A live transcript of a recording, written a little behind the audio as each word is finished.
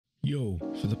Yo,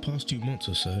 for the past 2 months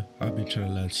or so, I've been trying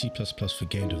to learn C++ for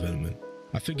game development.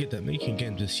 I figured that making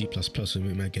games with C++ would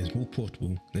make my games more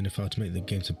portable than if I were to make the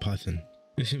games in Python.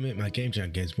 This would make my game jam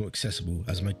games more accessible,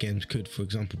 as my games could, for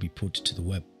example, be ported to the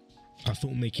web. I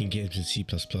thought making games in C++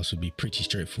 would be pretty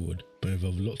straightforward, but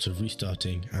involve lots of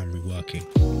restarting and reworking.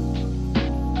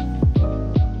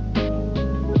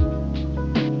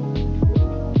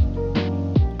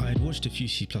 I had watched a few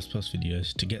C++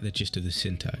 videos to get the gist of the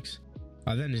syntax.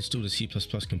 I then installed a C++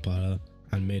 compiler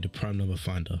and made a prime number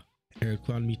finder. It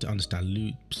required me to understand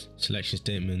loops, selection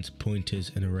statements,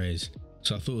 pointers and arrays,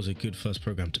 so I thought it was a good first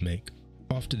program to make.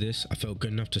 After this, I felt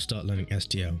good enough to start learning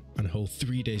STL, and a whole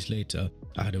 3 days later,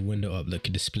 I had a window up that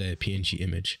could display a PNG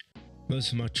image.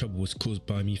 Most of my trouble was caused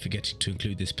by me forgetting to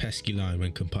include this pesky line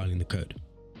when compiling the code.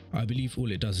 I believe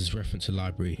all it does is reference a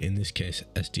library, in this case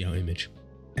STL image.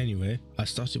 Anyway, I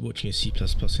started watching a C++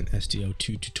 and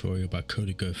STL2 tutorial by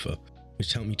CoderGopher,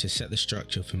 which helped me to set the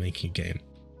structure for making a game.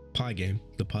 Pygame,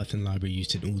 the Python library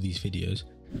used in all these videos,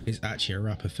 is actually a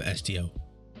wrapper for STL,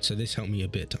 so this helped me a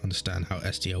bit to understand how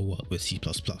STL worked with C++.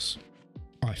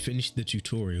 I finished the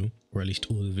tutorial, or at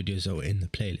least all the videos that were in the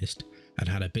playlist, and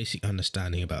had a basic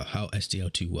understanding about how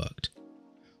STL2 worked.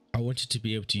 I wanted to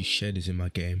be able to use shaders in my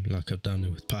game like I've done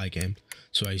with Pygame,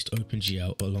 so I used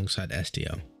OpenGL alongside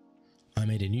STL. I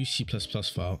made a new C++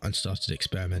 file and started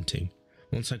experimenting.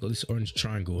 Once I got this orange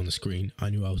triangle on the screen, I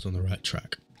knew I was on the right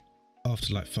track.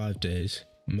 After like 5 days,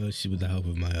 mostly with the help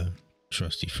of my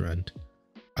trusty friend,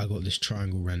 I got this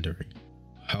triangle rendering.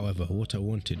 However, what I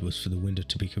wanted was for the window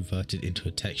to be converted into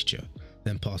a texture,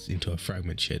 then passed into a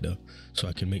fragment shader, so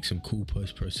I could make some cool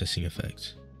post-processing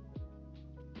effects.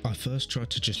 I first tried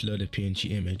to just load a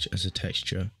PNG image as a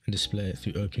texture and display it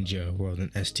through OpenGL rather than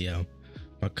STL.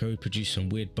 My code produced some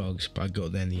weird bugs, but I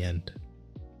got there in the end.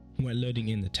 When loading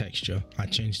in the texture, I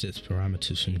changed its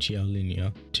parameters from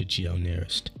GLLinear to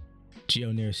GLNearest.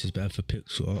 GLNearest is better for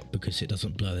pixel art because it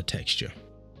doesn't blur the texture.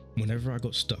 Whenever I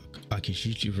got stuck, I could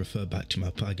usually refer back to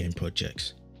my Pygame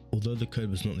projects. Although the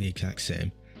code was not the exact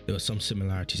same, there were some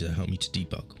similarities that helped me to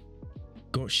debug.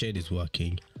 Got shaders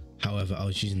working, however I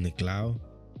was using the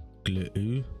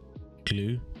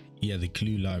the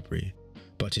glue library,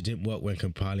 but it didn't work when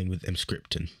compiling with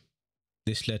Emscripten.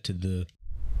 This led to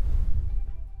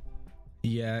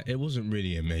it wasn't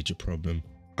really a major problem.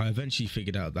 I eventually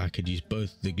figured out that I could use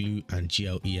both the glue and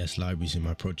GLES libraries in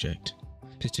my project.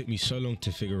 This took me so long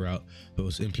to figure out, but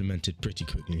was implemented pretty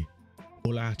quickly.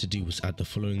 All I had to do was add the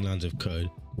following lines of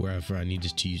code wherever I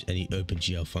needed to use any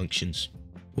OpenGL functions.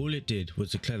 All it did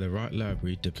was declare the right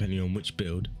library depending on which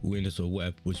build, Windows or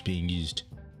web, was being used.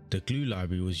 The glue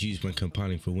library was used when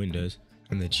compiling for Windows,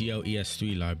 and the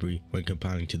GLES3 library when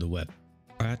compiling to the web.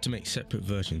 I had to make separate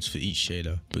versions for each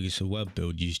shader because the web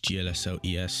build used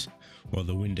GLSL-ES, while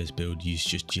the Windows build used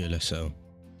just GLSL.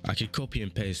 I could copy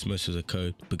and paste most of the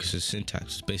code because the syntax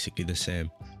was basically the same.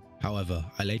 However,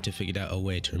 I later figured out a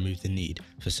way to remove the need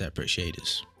for separate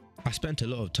shaders. I spent a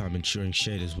lot of time ensuring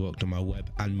shaders worked on my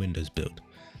web and Windows build.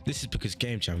 This is because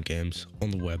game jam games on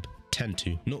the web tend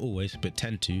to, not always, but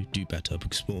tend to do better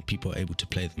because more people are able to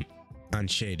play them. And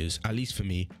shaders, at least for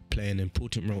me, play an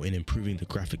important role in improving the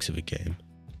graphics of a game.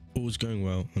 All was going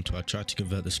well until I tried to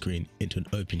convert the screen into an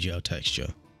OpenGL texture.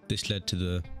 This led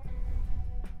to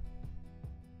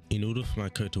In order for my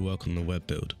code to work on the web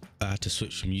build, I had to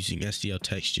switch from using STL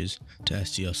textures to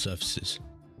STL surfaces.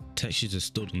 Textures are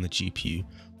stored on the GPU,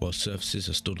 while surfaces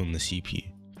are stored on the CPU.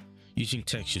 Using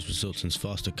textures results in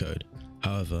faster code,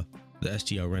 however, the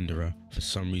STL renderer, for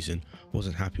some reason,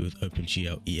 wasn't happy with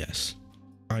OpenGL-ES.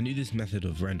 I knew this method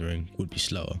of rendering would be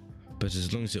slower, but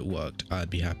as long as it worked, I'd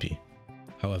be happy.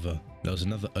 However, there was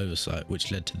another oversight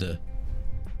which led to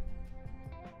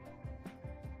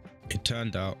It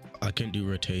turned out I couldn't do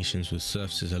rotations with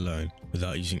surfaces alone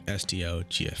without using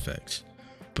STL-GFX,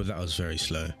 but that was very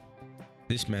slow.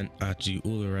 This meant I had to do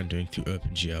all the rendering through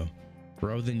OpenGL.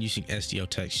 Rather than using STL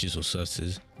textures or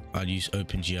surfaces, I'd use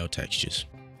OpenGL textures.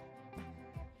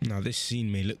 Now this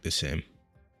scene may look the same,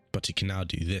 but it can now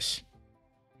do this.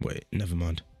 Wait, never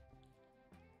mind.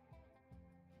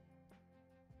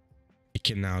 It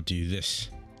can now do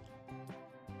this.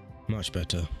 Much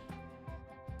better.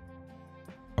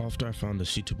 After I found a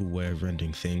suitable way of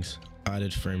rendering things, I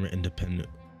added framerate independent.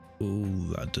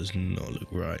 Ooh, that does not look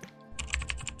right.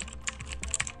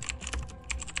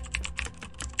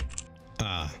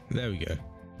 There we go.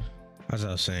 As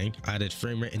I was saying, I added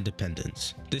framerate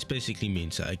independence. This basically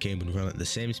means that a game would run at the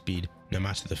same speed no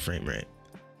matter the frame rate.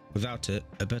 Without it,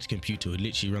 a better computer would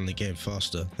literally run the game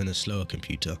faster than a slower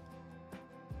computer.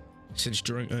 Since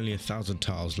drawing only 1,000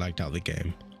 tiles lagged out the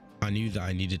game, I knew that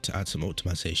I needed to add some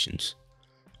optimizations.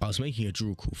 I was making a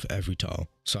draw call for every tile,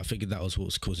 so I figured that was what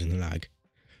was causing the lag.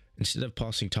 Instead of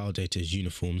passing tile data as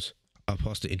uniforms, I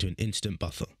passed it into an instant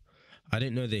buffer. I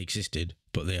didn't know they existed,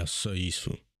 but they are so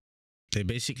useful. They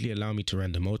basically allow me to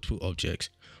render multiple objects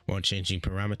while changing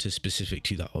parameters specific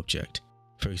to that object,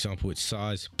 for example its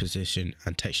size, position,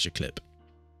 and texture clip.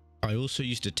 I also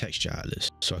used a texture atlas,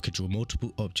 so I could draw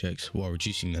multiple objects while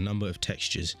reducing the number of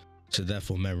textures, so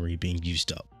therefore memory being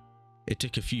used up. It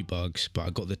took a few bugs, but I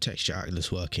got the texture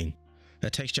atlas working. A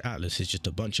texture atlas is just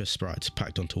a bunch of sprites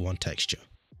packed onto one texture.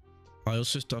 I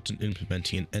also started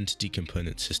implementing an entity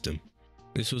component system.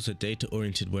 This was a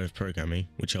data-oriented way of programming,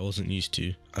 which I wasn't used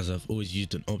to, as I've always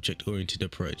used an object-oriented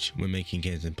approach when making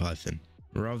games in Python.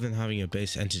 Rather than having a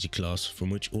base entity class from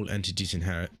which all entities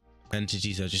inherit,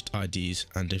 entities are just IDs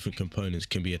and different components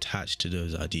can be attached to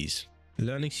those IDs.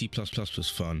 Learning C++ was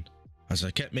fun. As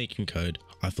I kept making code,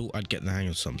 I thought I'd get the hang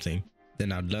of something,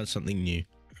 then I'd learn something new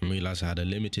and realise I had a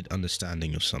limited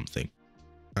understanding of something.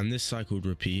 And this cycle would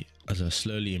repeat as I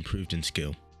slowly improved in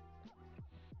skill.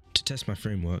 To test my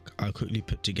framework, I quickly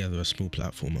put together a small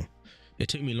platformer. It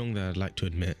took me longer than I'd like to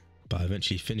admit, but I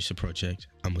eventually finished the project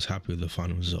and was happy with the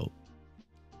final result.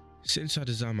 Since I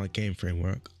designed my game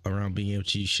framework around being able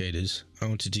to use shaders, I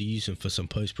wanted to use them for some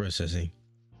post-processing.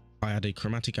 I added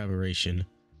chromatic aberration,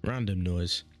 random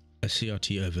noise, a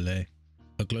CRT overlay,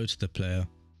 a glow to the player,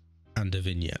 and a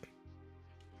vignette.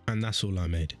 And that's all I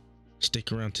made.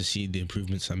 Stick around to see the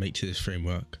improvements I make to this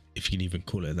framework, if you can even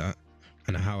call it that,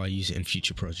 and how I use it in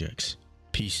future projects.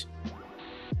 Peace.